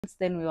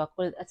Then we were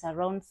called at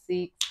around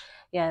 6.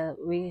 Yeah,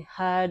 we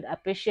had a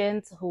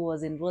patient who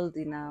was involved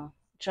in a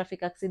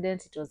traffic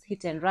accident. It was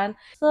hit and run.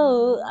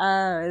 So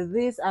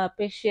this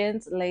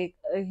patient, like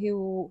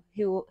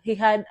he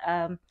had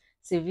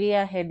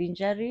severe head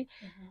injury.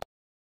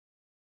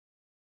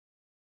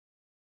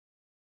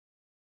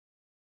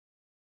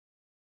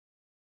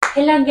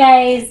 Hello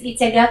guys,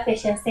 it's your girl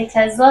Patient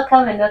Status.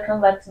 Welcome and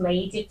welcome back to my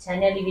YouTube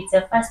channel. If it's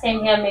your first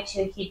time here, make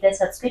sure you hit the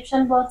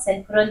subscription box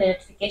and put on the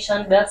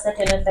notification bell so that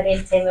you're notified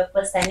anytime I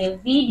post a new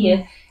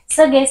video.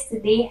 So guys,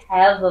 today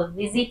I have a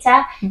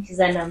visitor. She's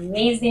an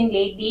amazing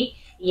lady.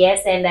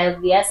 Yes, and I'll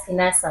be asking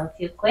her some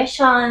few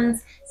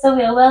questions. So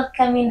we are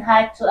welcoming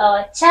her to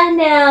our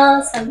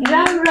channel. Some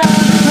drum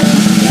channel.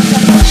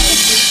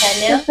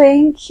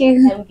 Thank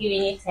you. I'm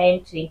giving you time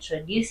to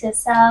introduce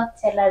yourself.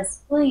 Tell us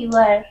who you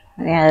are.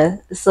 Yeah,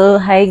 so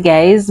hi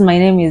guys, my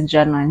name is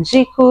Joan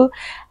Wanjiku,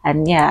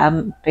 and yeah,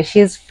 I'm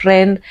Peshi's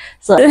friend.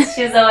 So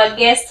she's our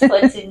guest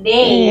for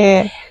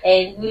today.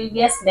 And we'll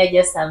be asking her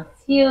just some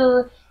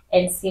few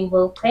and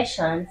simple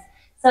questions.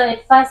 So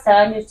at first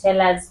I want you to tell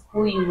us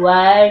who you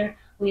are,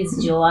 who is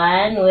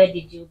Joan, where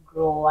did you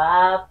grow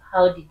up,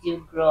 how did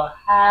you grow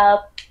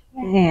up?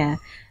 Yeah,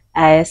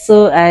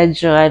 Joan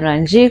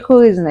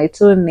Wanjiku is my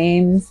two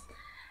names.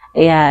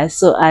 Yeah,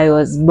 so I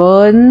was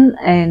born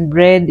and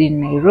bred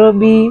in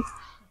Nairobi.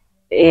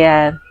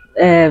 Yeah,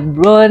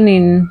 born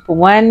in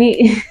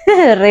Pumwani,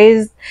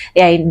 raised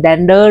in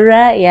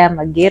Dandora. Yeah, I'm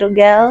a ghetto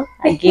girl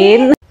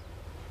again.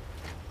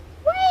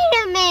 Wait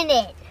a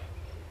minute.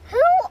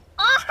 Who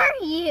are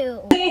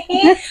you?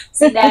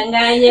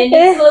 Sidanganya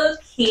little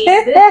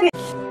kid.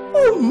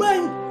 Oh my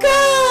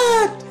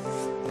God!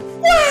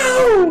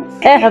 Wow!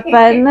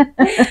 Happen.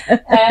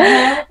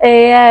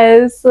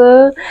 Yeah,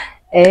 so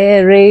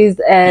raised.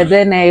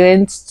 Then I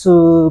went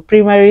to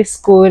primary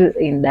school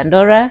in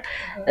Dandora.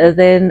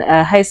 Then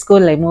high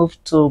school I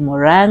moved to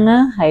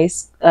Moranga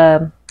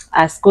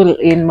a school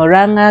in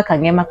Moranga,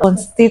 Kangema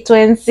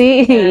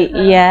constituency.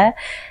 Yeah.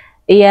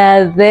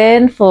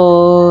 Then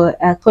for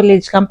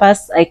college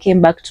campus, I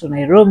came back to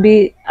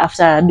Nairobi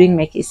after doing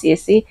my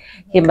KCSE.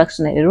 Came back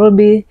to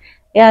Nairobi.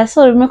 Yeah,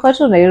 so remember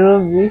to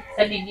Nairobi.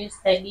 So did you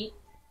study?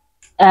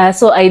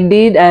 So I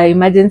did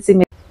emergency.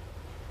 Wait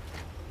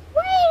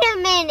a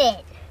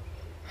minute.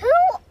 Who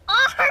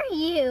are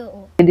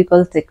you?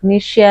 Medical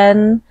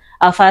technician.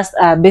 Our first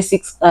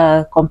basics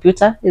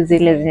computer is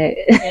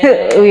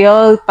we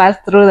all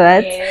passed through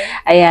that.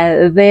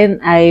 Then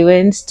I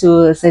went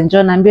to St.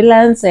 John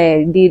ambulance.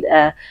 I did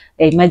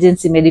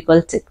emergency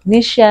medical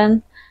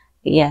technician.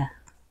 Yeah.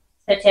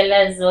 So tell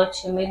us what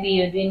maybe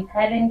you're doing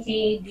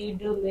currently. Do you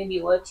do maybe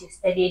what you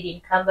studied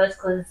in campus?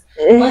 Because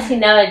mostly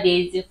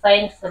nowadays you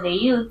find for the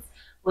youth,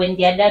 when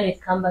they are done with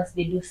campus,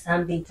 they do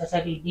something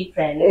totally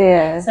different.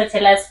 Yeah. So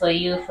tell us for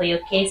you, for your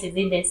case, is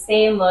it the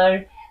same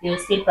or you're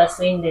still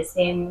pursuing the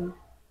same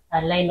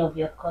line of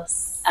your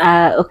course?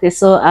 Okay,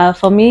 so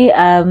for me,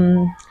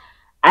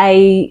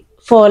 I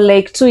for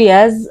like 2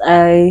 years,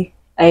 I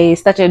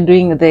started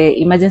doing the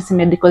emergency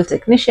medical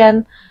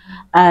technician.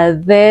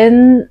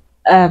 Then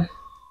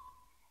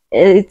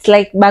it's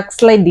like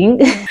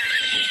backsliding.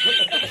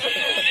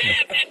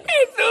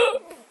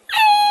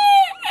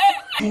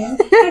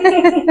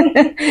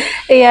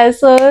 Yeah,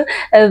 so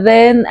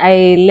then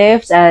I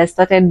left. I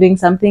started doing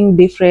something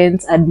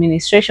different,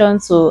 administration.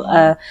 So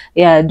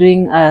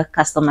doing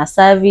customer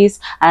service.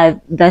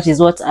 That is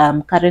what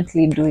I'm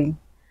currently doing.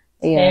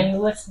 Yeah. And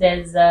what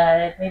does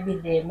maybe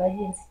the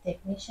emergency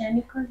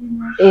technician, because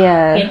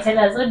Yeah, can tell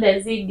us what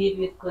does he deal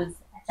with? Because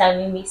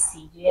let me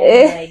see, you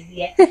have no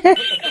idea.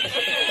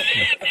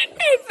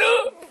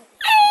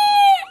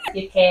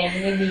 You can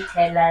maybe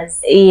tell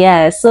us.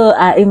 Yeah, so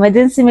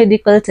emergency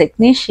medical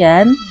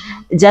technician,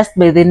 just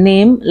by the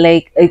name,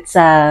 like it's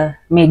a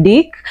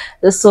medic.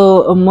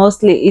 So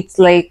mostly it's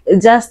like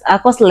just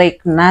of course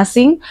like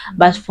nursing,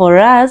 but for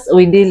us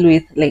we deal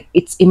with like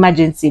it's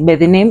emergency by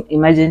the name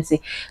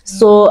emergency.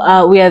 So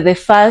we are the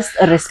first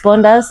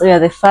responders. We are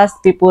the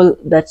first people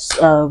that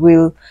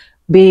will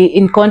be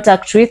in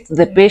contact with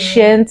the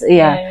patient,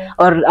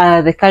 or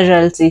the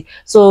casualty.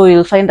 So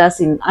you'll find us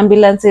in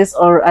ambulances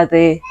or at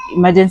the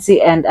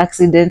emergency and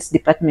accident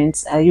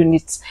departments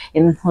units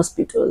in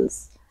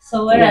hospitals.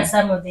 So what are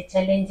some of the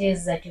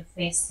challenges that you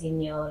face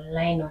in your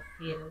line of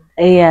field?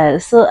 Yeah,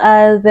 so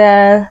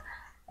there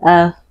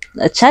are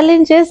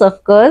challenges,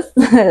 of course,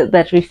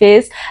 that we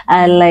face.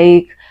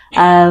 Like,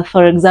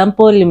 for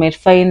example, you might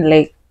find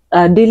like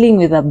dealing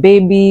with a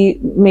baby,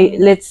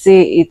 let's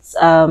say it's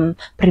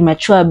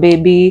premature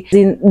baby.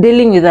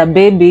 Dealing with a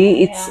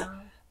baby,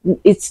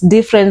 it's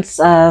different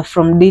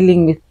from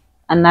dealing with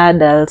an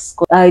adult.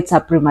 It's a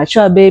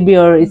premature baby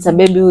or it's a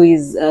baby who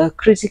is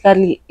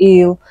critically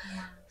ill.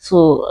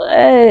 So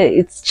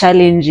it's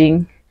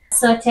challenging.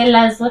 So tell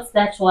us, what's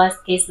that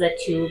worst case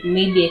that you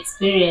maybe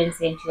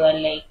experienced and you are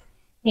like,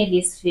 hey,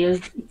 this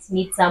field, it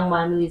needs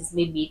someone who is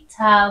maybe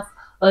tough,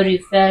 or you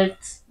felt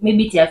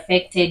maybe it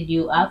affected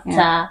you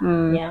after?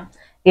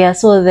 Yeah,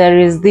 so there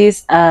is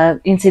this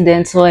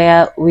incident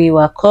where we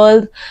were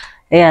called.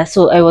 Yeah,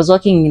 so I was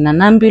working in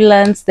an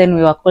ambulance. Then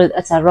we were called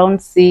at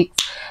around 6.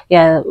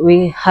 Yeah,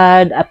 we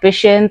had a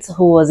patient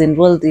who was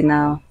involved in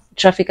a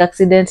traffic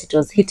accident. It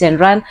was hit and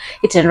run.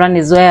 Hit and run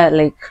is where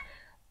like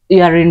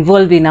you are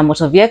involved in a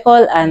motor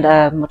vehicle and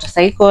a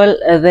motorcycle.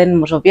 Then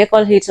motor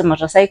vehicle hits a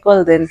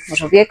motorcycle. Then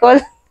motor vehicle.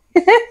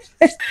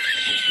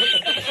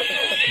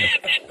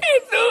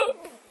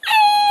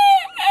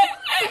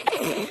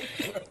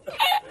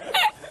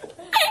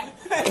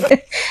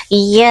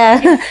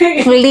 Yeah,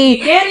 fully.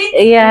 Get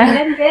it? Yeah. You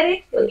don't get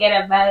it?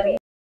 Forget about it.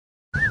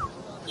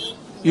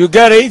 You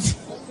get it?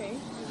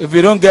 If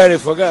you don't get it,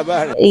 forget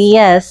about it.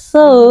 Yes,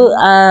 so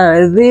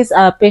this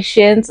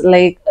patient,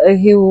 like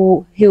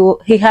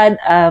he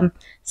had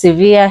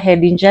severe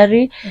head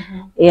injury.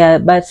 Yeah,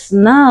 but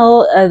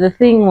now the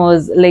thing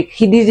was like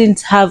he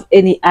didn't have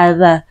any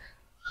other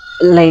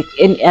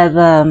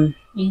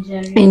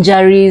Injury.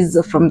 injuries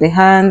from the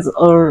hands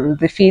or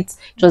the feet.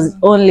 It was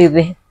only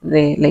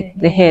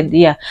the head,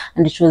 yeah,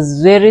 and it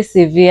was very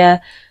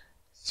severe.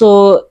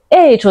 So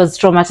it was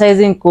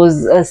traumatizing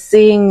because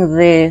seeing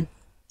the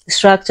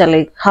structure,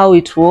 like how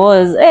it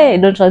was, I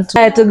don't want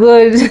to go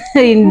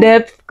in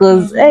depth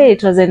because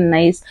it wasn't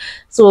nice.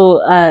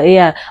 So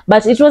yeah,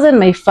 but it wasn't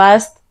my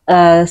first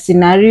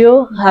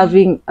scenario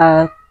having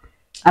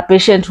a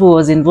patient who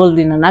was involved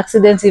in an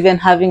accident, even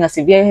having a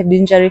severe head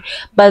injury.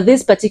 But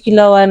this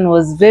particular one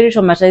was very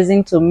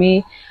traumatizing to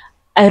me.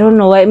 I don't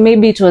know why.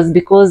 Maybe it was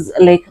because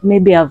like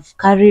maybe I've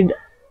carried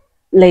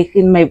like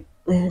in my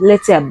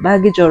let's say a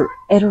baggage, or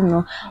I don't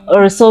know,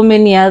 or so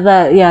many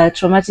other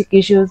traumatic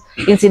issues,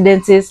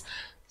 incidences.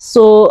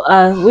 So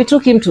we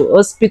took him to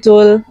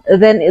hospital.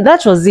 Then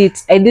that was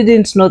it. I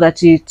didn't know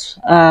that it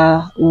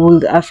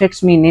would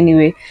affect me in any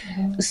way.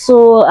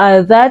 So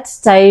that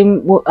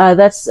time,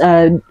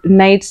 that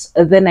night,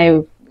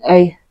 then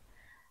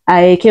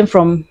I came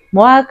from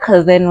work,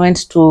 then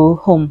went to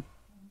home.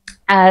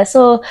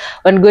 So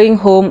when going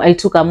home, I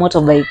took a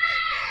motorbike.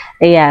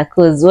 Yeah,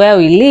 because where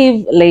we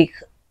live, like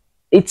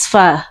it's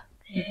far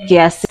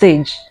kiasi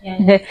stage.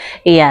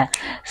 Yeah,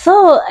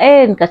 so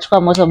nikachukua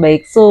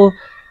motorbike. So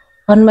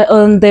on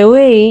the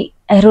way,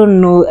 I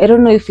don't know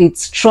if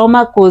it's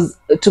trauma, because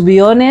to be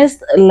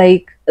honest,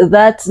 like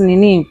that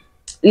nini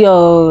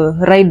your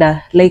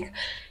rider, like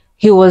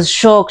he was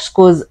shocked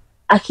because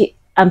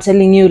I'm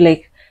telling you,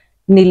 like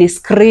nearly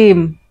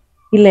scream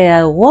ile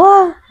ya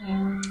what.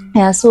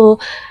 Yeah, so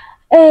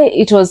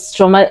it was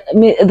trauma.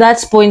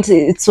 That point,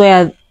 it's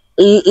where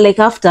like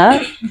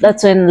after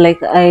that's when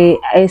like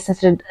I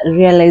started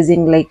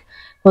realizing, like,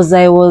 because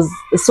I was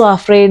so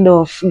afraid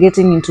of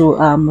getting into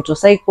a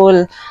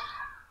motorcycle.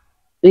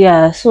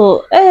 Yeah,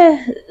 so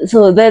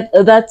so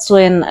that's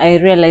when I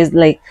realized,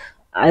 like,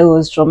 I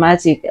was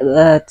traumatic,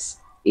 that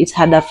it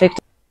had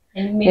affected.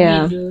 And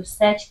maybe do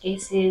such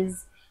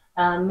cases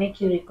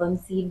make you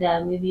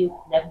reconsider, maybe you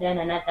could have done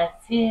another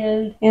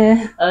field,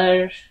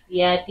 or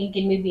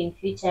thinking maybe in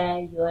future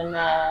you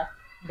wanna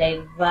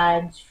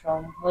diverge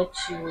from what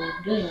you're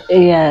doing.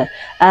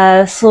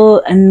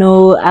 So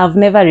no, I've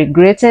never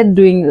regretted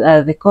doing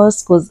the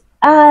course, because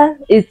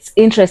it's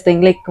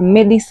interesting. Like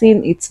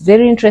medicine, it's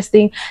very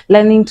interesting,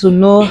 learning to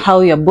know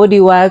how your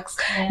body works.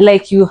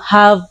 Like you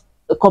have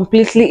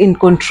completely in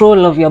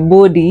control of your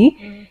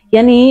body.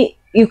 Yani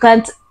you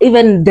can't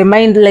even the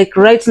mind, like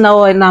right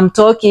now when I'm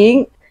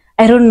talking,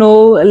 I don't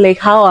know like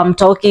how I'm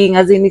talking,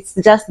 as in it's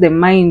just the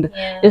mind.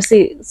 You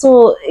see,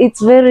 so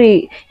it's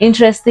very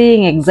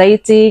interesting,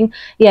 exciting.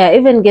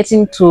 Even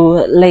getting to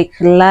like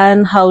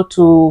learn how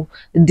to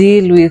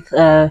deal with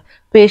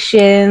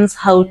patients,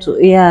 how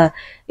to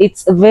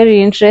it's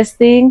very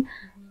interesting.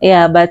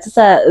 But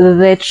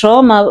the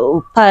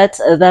trauma part,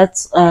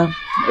 that's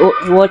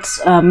what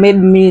made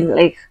me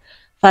like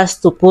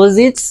first to pause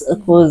it,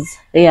 because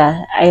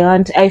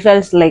I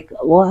felt like,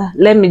 well,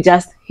 let me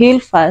just heal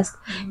first.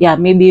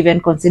 Maybe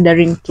even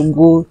considering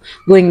to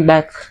going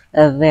back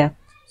there.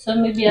 So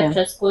maybe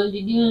after school,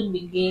 did you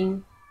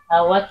begin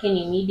working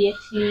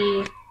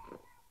immediately,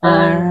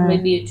 or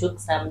maybe you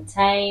took some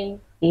time?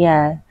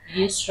 Did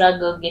you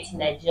struggle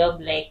getting a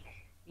job, like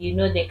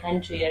the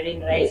country you're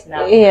in right now?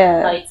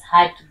 How it's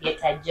hard to get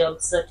a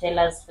job. So tell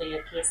us for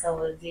your case, how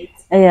was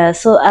it?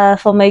 So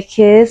for my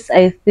case,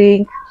 I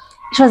think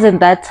it wasn't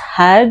that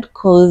hard,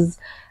 because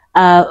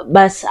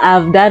but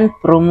I've done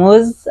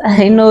promos.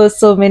 I know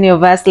so many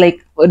of us,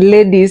 like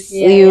ladies,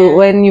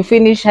 when you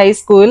finish high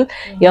school,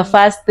 your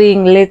first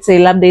thing, let's say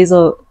lab days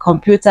or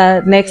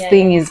computer, next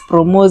thing is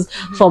promos.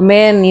 For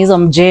men is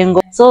mjengo.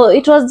 So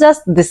it was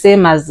just the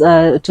same as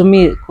to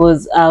me,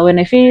 because when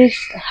I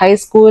finished high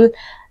school,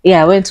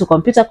 I went to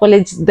computer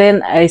college.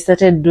 Then I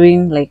started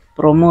doing like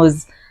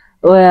promos,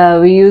 where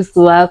we used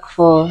to work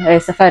for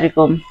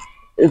Safaricom,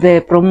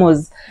 the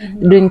promos,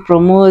 doing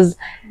promos.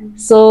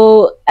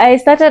 So I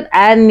started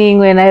earning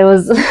when I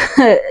was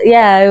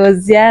I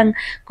was young,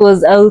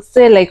 because I would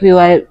say like we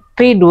were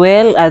paid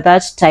well at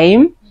that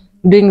time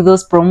doing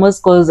those promos,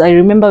 because I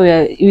remember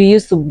we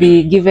used to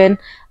be given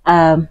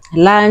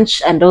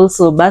lunch and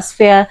also bus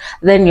fare,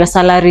 then your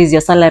salary is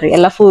your salary.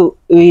 Alafu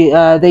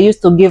they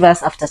used to give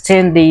us after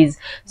 10 days.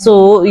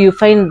 So you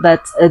find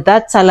that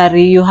that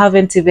salary, you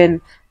haven't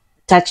even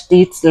touched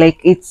it, like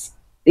it's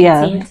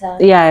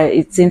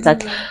it's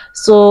intact.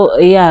 So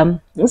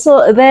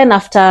so then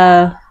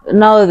after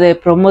now the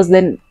promos,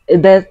 then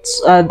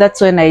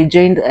that's when I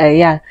joined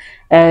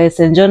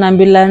St. John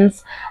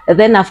Ambulance.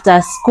 Then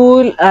after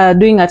school,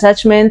 doing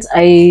attachment,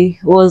 I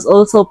was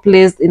also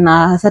placed in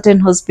a certain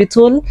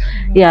hospital,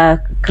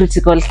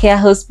 critical care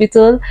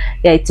hospital.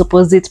 It's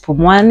opposite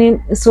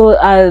Pumwani. So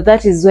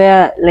that is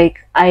where like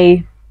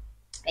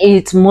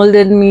it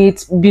molded me,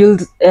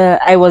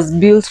 I was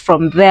built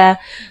from there,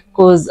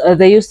 because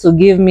they used to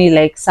give me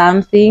like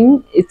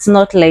something. It's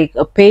not like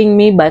paying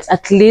me, but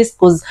at least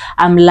because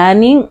I'm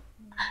learning.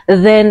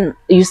 Then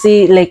you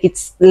see, like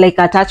it's like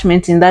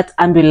attachment in that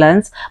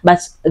ambulance,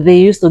 but they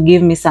used to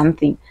give me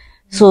something.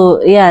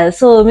 So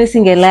so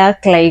missing a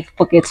lack like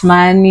pocket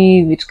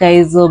money, which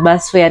hizo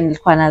bus fare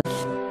nilikuwa na.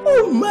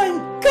 Oh my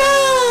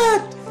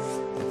God!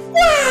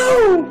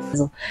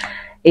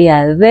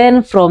 Wow!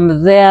 Then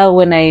from there,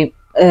 when I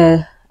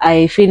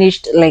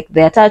finished like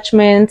the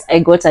attachment, I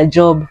got a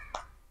job.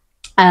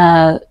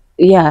 Like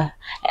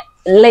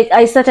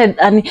I started,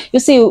 and you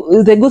see,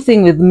 the good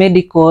thing with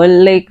medical,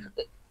 like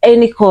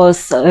any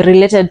course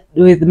related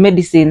with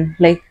medicine,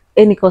 like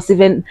any course,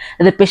 even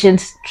the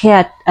patient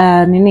care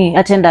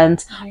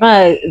attendant,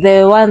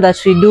 the one that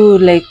we do,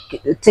 like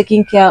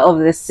taking care of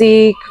the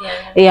sick,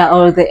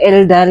 or the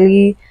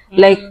elderly,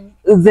 like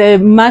the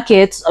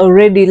market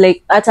already,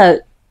 like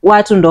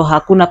watu ndo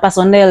hakuna,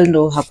 personnel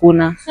ndo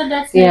hakuna. So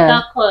that's like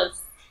a course.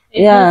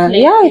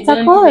 It's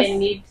a course.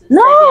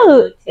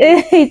 No,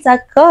 it's a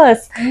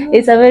course.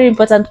 It's a very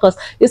important course.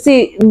 You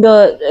see,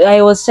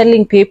 I was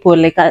telling people,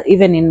 like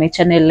even in my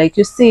channel, like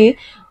you see,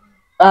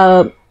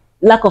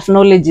 lack of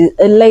knowledge,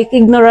 like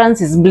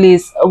ignorance is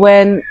bliss.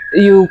 When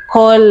you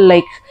call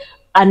like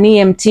an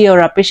EMT or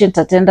a patient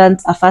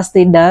attendant a first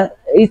aider,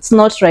 it's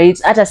not right.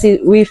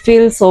 We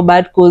feel so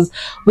bad because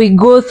we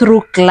go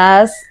through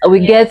class,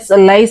 we get a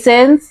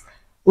license,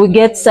 we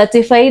get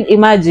certified.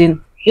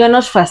 Imagine you're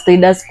not first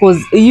aiders,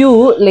 because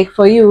you, like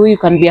for you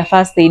can be a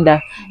first aider.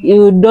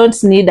 You don't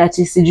need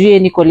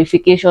any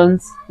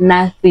qualifications,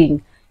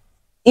 nothing.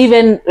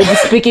 Even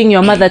speaking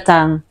your mother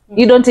tongue,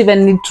 you don't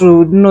even need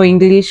to know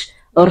English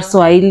or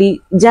Swahili.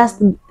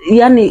 Just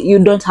you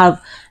don't have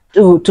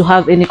to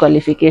have any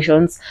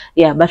qualifications.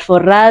 But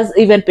for us,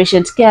 even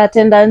patient care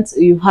attendants,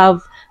 you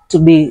have to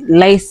be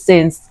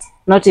licensed,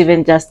 not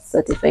even just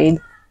certified.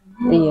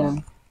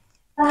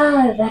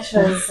 That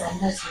was a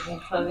lot of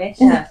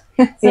information.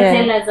 So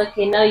tell us,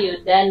 okay, now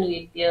you're done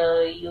with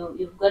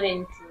you've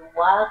gotten to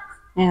work.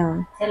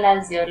 Tell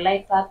us your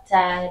life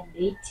after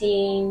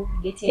getting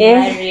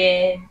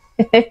married.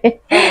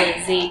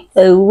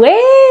 How was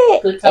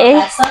it?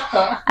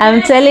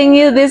 I'm telling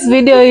you, this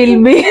video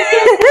will be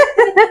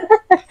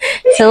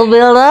so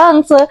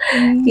long. So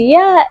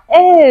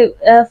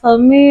for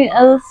me,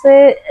 I'll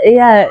say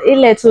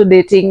ile tu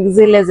dating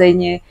zile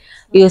zenye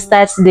you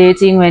start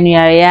dating when you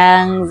are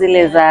young,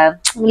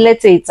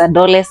 let's say it's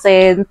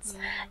adolescent.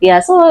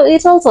 So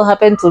it also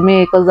happened to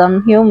me because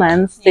I'm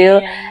human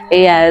still.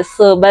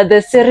 So but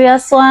the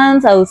serious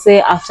ones, I would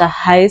say after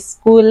high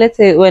school, let's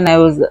say when I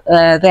was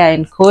there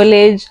in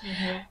college,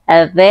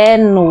 and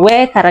then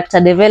where character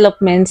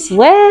developments,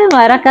 where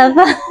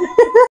marakadha.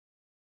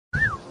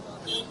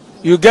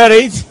 You get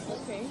it?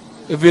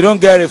 If you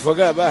don't get it,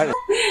 forget about it.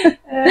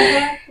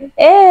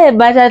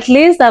 But at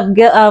least I've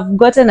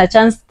gotten a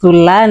chance to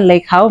learn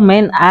like how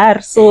men are.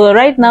 So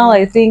right now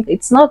I think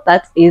it's not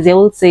that easy.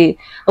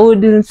 I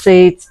wouldn't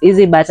say it's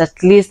easy, but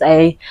at least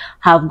I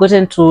have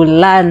gotten to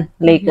learn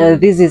like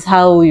this is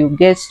how you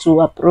get to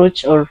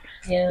approach, or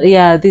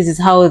this is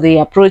how they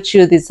approach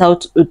you, this is how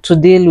to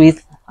deal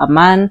with a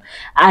man.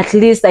 At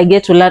least I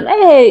get to learn,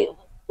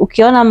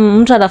 ukiona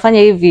mtu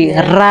anafanya hivi,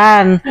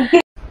 run.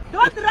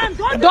 Don't run!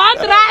 Don't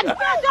run!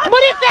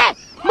 Murife!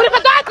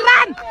 Murife, don't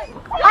run!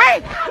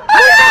 Hey!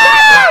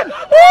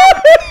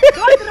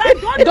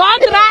 Murife,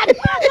 don't run!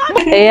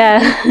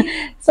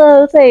 So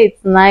I'll say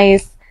it's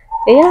nice.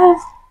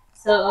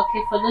 So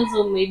okay, for those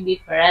who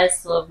maybe for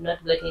us who have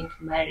not got into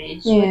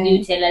marriage, what do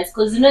you tell us?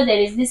 Because there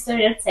is this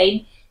story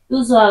outside.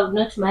 Those who are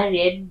not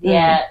married, they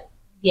are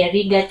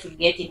eager to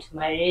get into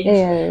marriage,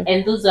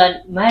 and those who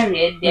are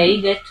married, they are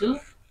eager to.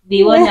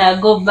 They wanna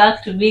go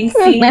back to being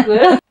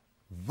single.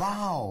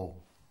 Wow.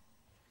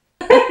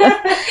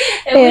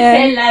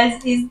 Tell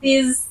us, is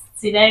this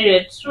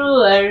scenario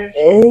true or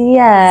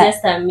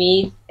just a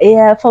myth?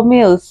 For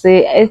me, I'll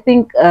say I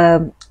think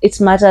it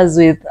matters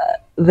with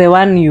the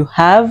one you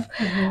have,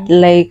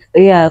 like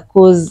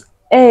because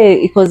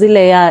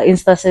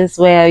instances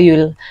where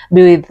you'll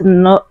be with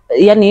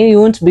you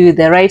won't be with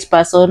the right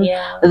person,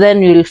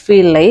 then you'll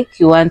feel like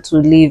you want to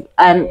leave,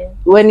 and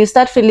when you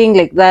start feeling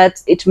like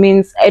that, it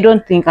means I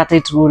don't think that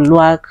it will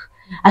work.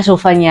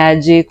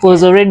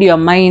 Because already your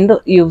mind,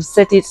 you've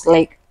set it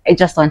like I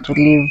just want to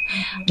leave.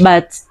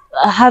 But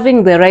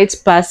having the right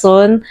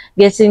person,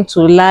 getting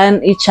to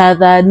learn each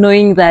other,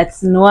 knowing that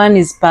no one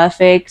is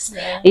perfect.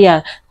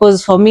 Yeah,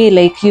 because for me,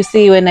 like you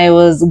see, when I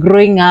was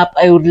growing up,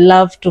 I would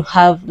love to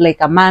have like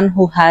a man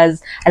who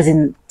has, as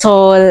in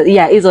tall,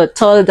 yeah, is a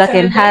tall, dark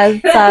and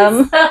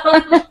handsome.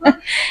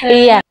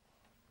 Yeah.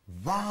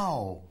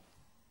 Wow.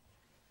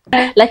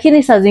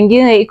 Lakini saa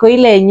zingine iko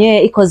ile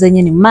yenye iko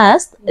zenye ni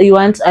must, you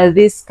want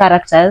this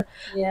character,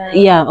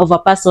 yeah, of a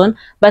person,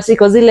 but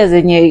iko zile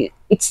zenye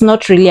it's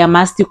not really a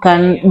must, you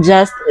can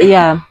just,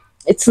 yeah,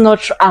 it's not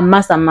a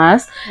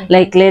must,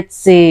 like let's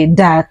say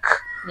dark.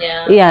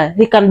 Yeah,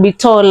 he can be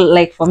tall,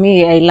 like for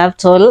me, I love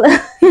tall.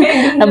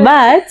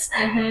 But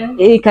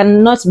he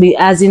cannot be,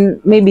 as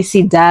in maybe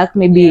see dark,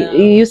 maybe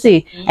you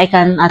see, I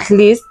can at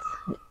least,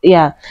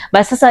 yeah.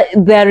 But sasa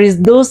there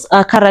is those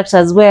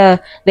characters where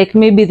like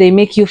maybe they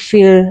make you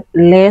feel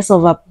less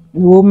of a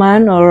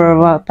woman or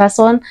of a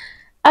person.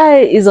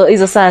 Is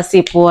a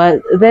si poor.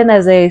 Then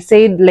as I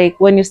said, like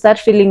when you start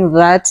feeling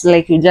that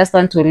like you just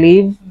want to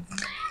leave,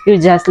 you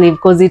just leave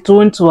because it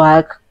won't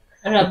work.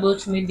 What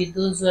about maybe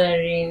those who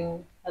are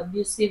in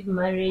abusive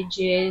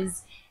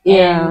marriages?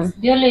 Yeah. And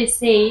they always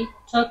say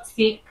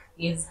toxic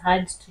is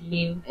hard to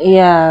live.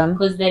 Yeah.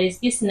 Because there is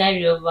this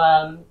scenario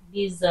of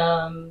this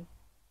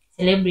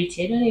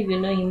celebrity, I don't know if you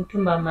know him,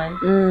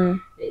 Tumbaman.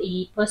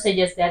 He posted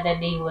just the other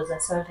day he was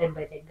assaulted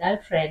by the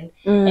girlfriend,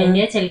 and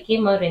he actually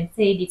came out and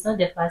said it's not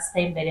the first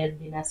time that he has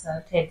been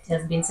assaulted. It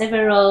has been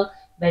several,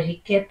 but he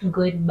kept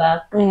going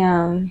back.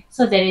 Yeah.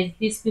 So there is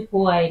these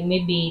people who are in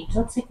maybe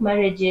toxic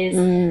marriages,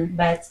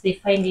 but they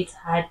find it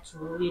hard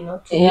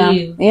to, to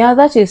live. Yeah,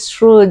 that is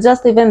true.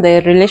 Just even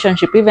the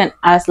relationship, even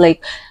as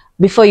like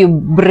before you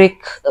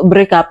break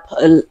up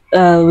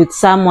with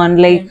someone,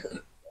 like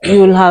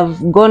you'll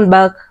have gone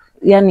back,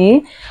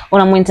 yani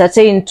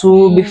entertain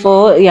too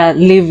before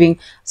leaving.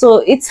 So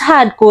it's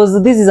hard because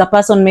this is a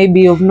person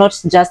maybe you've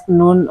not just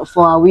known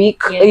for a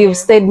week, you've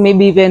stayed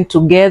maybe even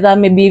together,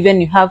 maybe even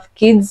you have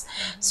kids.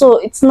 So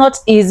it's not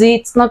easy,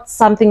 it's not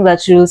something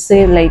that you'll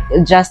say like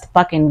just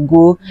pack and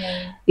go.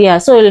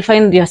 So you'll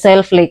find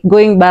yourself like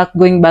going back.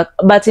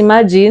 But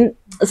imagine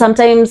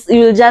sometimes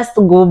you'll just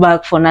go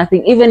back for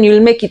nothing, even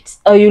you'll make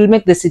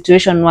the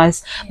situation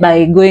worse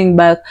by going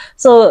back.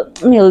 So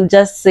you'll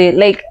just say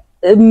like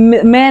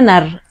men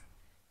are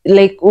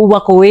like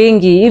wako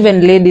wengi,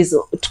 even ladies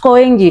tuko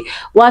wengi,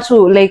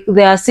 watu like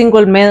there are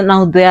single men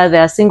out there,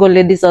 there are single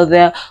ladies out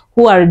there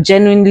who are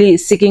genuinely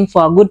seeking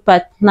for a good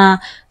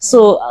partner.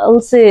 So I'll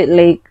say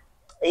like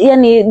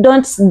yani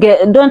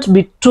don't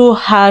be too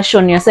harsh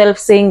on yourself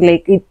saying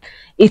like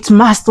it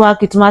must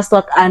work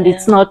and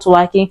it's not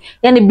working.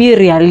 Yani be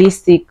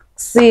realistic,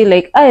 see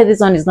like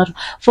this one is not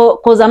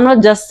because I'm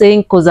not just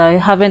saying because I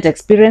haven't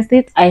experienced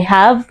it.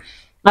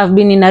 I've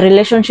been in a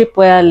relationship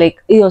where like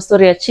your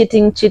story of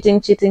cheating,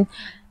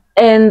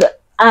 and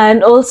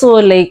also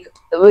like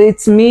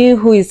it's me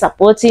who is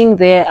supporting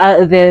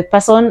the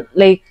person.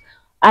 Like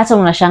hata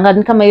unashanga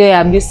ni kama hiyo ya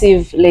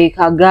abusive, like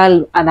a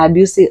girl an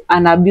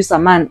abuse a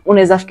man,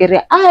 unaweza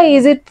fikiria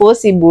is it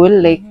possible,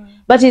 like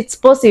but it's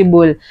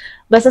possible.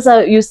 But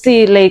sasa you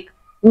see like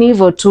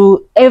nivo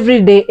too,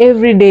 every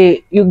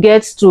day you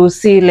get to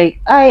see like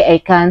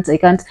I can't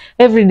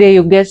every day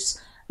you get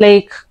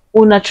like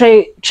una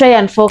try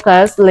and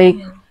focus like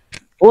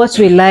what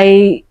will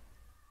I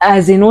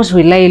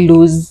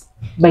lose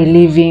by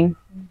leaving,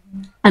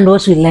 and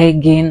what will I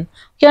gain.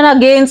 Ukiona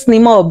gains ni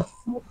mob,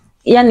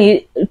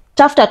 yani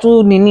tafuta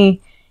tu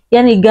nini,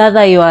 yani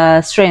gather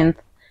your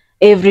strength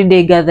every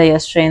day, gather your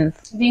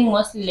strength. I think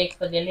mostly like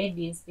for the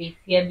ladies, they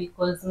fear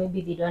because maybe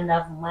they don't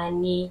have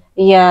money,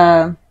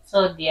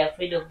 so they're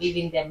afraid of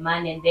leaving their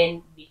man and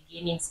then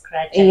beginning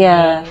scratch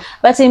again.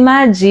 But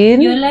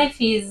imagine your life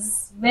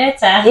is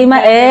better.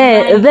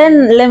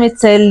 Then let me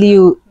tell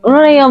you,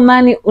 your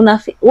money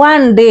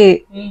one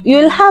day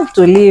you'll have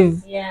to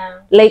leave.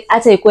 Like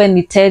hata ikuwe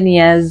ni 10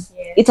 years,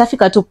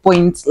 itafika tu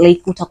point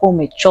like utakuwa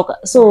umechoka.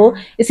 So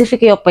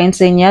isifike your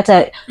point yenye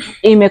hata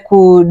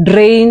imeku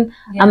drain,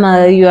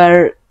 ama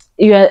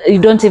you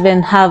don't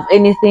even have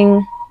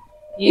anything,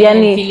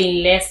 yani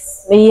feeling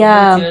less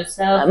about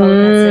yourself,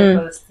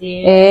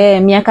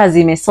 miaka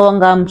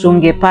zimesonga, mtu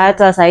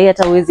ungepata sahi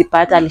hata uwezi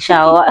pata,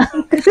 alishaoa.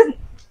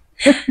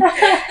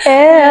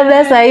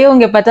 Labda hiyo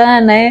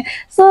ungepatana naye,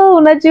 so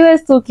unajua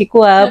tu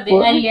ukikuwa hapo, the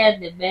earlier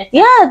the better.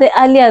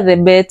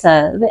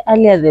 The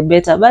earlier the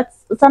better, but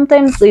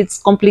sometimes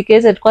it's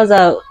complicated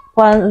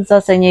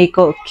kwanza senye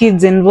iko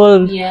kids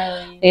involved.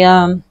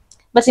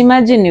 But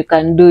imagine you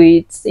can do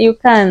it. You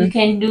can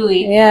do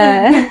it.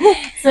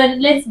 So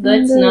let's go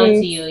now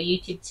to your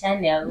YouTube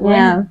channel.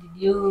 When did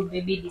you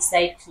maybe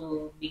decide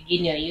to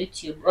begin your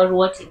YouTube, or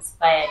what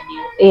inspired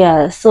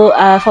you? So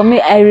for me,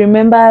 I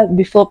remember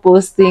before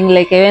posting,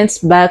 like I went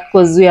back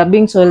because we are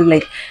being told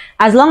like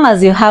as long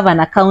as you have an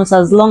account,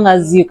 as long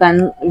as you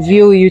can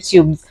view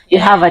YouTube, you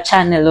have a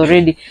channel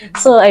already.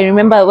 So I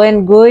remember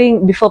when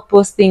before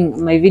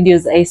posting my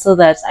videos, I saw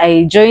that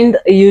I joined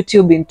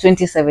YouTube in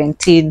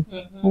 2017.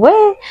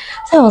 Well,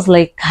 so I was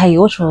like,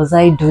 what was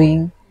I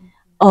doing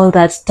all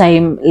that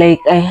time? Like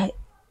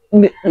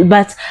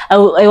but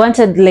I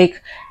wanted,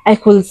 like, I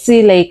could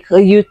see like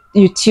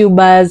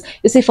YouTubers.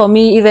 You see, for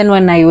me, even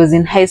when I was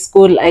in high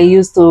school, I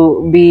used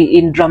to be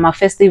in drama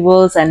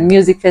festivals and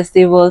music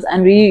festivals,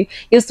 and we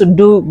used to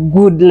do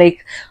good.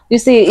 Like, you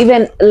see,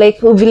 even like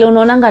vile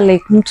unaonanga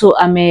like mtu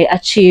ame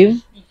achieve,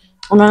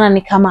 unaona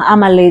ni kama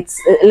ama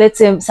let's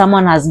say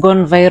someone has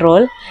gone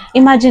viral.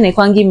 Imagine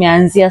ikwangi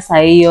imeanzia saa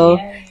hiyo.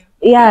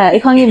 Yeah,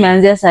 ikwangi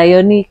imeanzia saa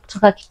hiyo ni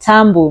kutoka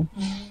kitambo.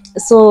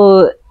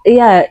 So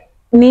yeah,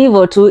 ni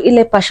hivyo tu,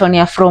 ile passion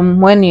ya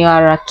from when you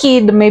are a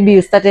kid, maybe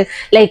you started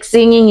like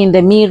singing in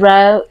the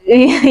mirror.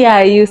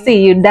 Yeah, you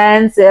see, you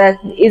dance,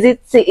 is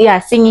it,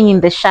 yeah, singing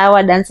in the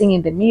shower, dancing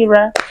in the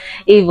mirror,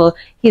 hivyo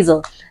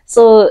hizo.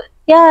 So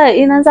yeah,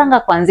 inaanzanga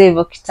kwanza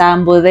hivyo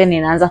kitambo, then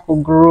inaanza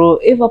kugrow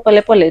hivyo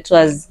pole pole tu,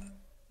 as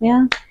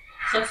yeah.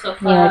 So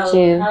far,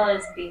 Yeah, how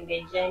has been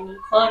the journey?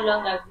 How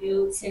long have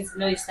you since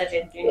you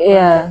started doing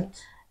content?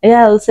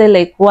 Yeah, I would say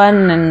like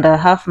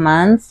 1.5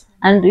 months,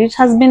 and it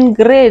has been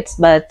great.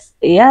 But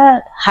yeah,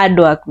 hard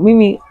work.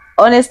 Mimi,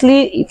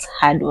 honestly, it's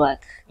hard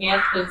work.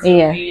 Yeah, because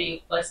Yeah. you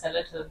really post a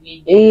lot of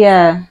videos.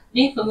 Yeah. I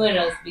think for me when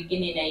I was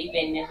beginning, I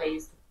even never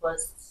used to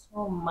post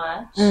so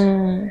much.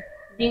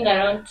 I think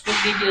around 2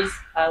 videos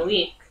per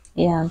week.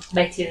 Yeah.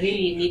 But it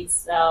really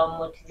needs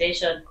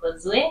motivation,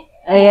 because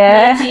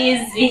Yeah. not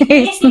easy.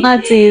 It's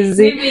not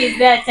easy. Maybe it's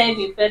that time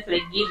you felt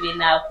like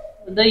giving up,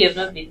 although you've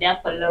not been there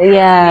for long.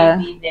 Yeah.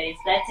 Maybe there is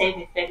that time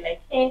you felt like,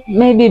 hey.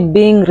 Maybe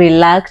being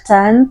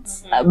reluctant,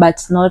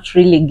 but not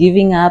really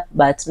giving up,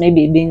 but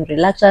maybe being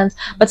reluctant.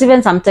 But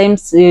even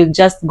sometimes you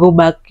just go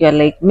back, you're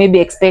like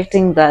maybe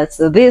expecting that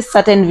this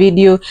certain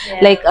video,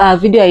 like a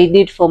video I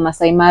did for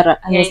Masai Mara,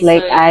 I was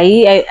like,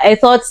 I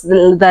thought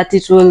that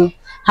it will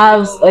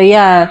have,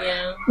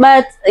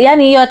 but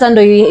yani hiyo hata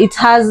ndo it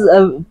has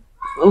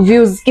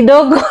views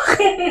kidogo.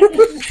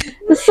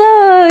 So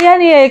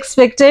yani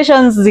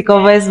expectations ziko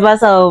vice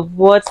versa of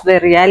what the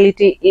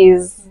reality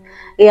is.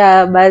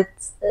 Yeah, but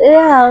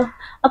yeah,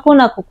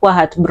 hakuna kukua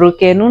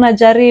heartbroken,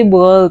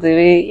 unajaribu all the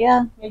way.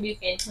 Yeah, maybe you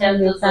can tell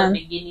those who are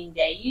beginning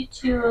their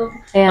YouTube,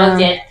 Yeah. or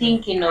they're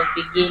thinking of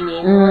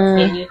beginning. What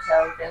can you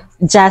tell them?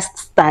 just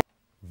start.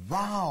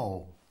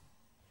 Wow.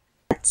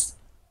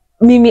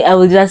 Mimi, I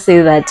will just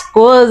say that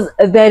because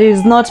there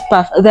is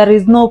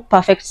no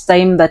perfect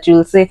time that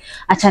you'll say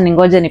acha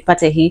ningoje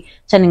nipate hii,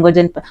 acha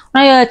ningoje nipate.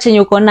 Unayo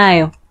chenye uko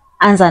nayo,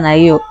 anza na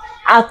hiyo.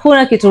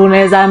 Hakuna kitu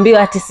unaweza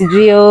ambiwa ati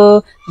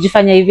sijui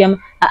jifanya hivi ama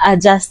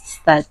just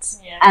start.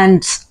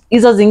 And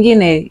hizo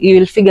zingine you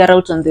will figure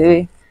out on the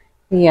way.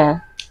 Yeah.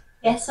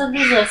 Yeah, so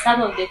these were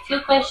some of the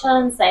few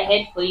questions I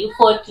had for you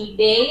for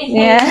today.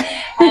 Yeah.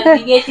 I'll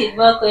be getting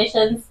more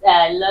questions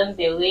along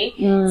the way.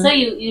 So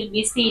you'll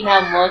be seeing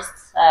her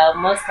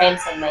most times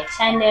on my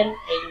channel,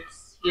 and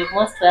you're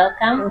most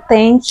welcome.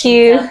 Thank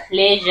you. It's a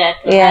pleasure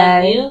to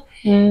have you.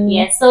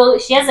 Yeah, so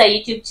she has a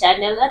YouTube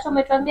channel. Hata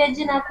umetuambia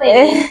jina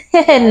kweli?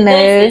 No.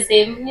 It's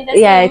the same.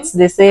 Yeah, it's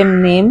the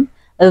same name,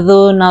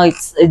 though now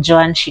it's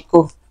Joan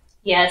Shiko.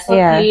 Yeah, so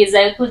Yeah. please,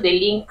 I'll put the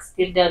link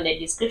still down in the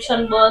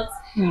description box.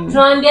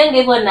 Tunaambianga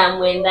hivyo na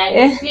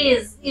mwendani.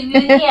 Please, if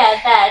you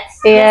hear that,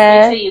 just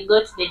make sure you go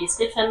to the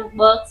description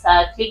box,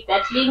 click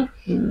that link,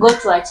 go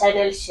to her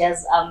channel. She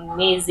has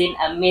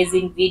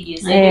amazing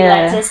videos. And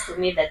you'll attest to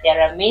me that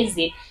they're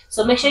amazing.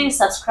 So make sure you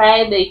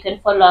subscribe. You can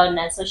follow on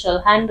our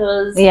social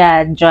handles.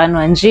 Yeah, Joan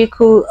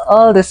Wanjiku,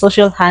 all the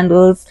social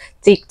handles,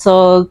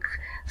 TikTok,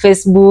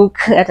 Facebook,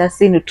 hata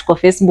sisi tuko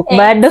Facebook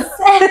bado.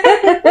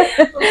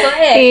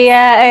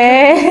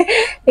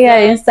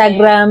 Yeah,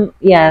 Instagram,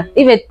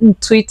 even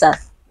Twitter.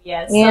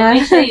 Yeah, so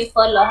make sure you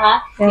follow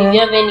her. If you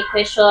have any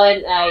question,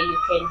 you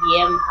can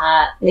DM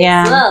her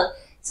as well.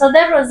 So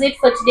that was it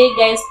for today,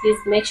 guys. Please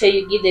make sure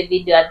you give the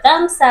video a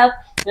thumbs up.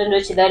 Don't know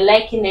without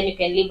liking, then you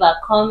can leave a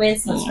comment,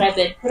 subscribe,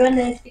 and put on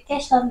the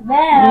notification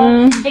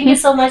bell. Thank you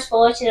so much for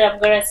watching. I'm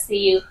gonna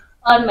see you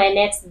on my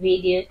next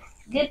video.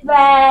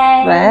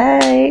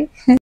 Goodbye.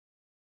 Bye.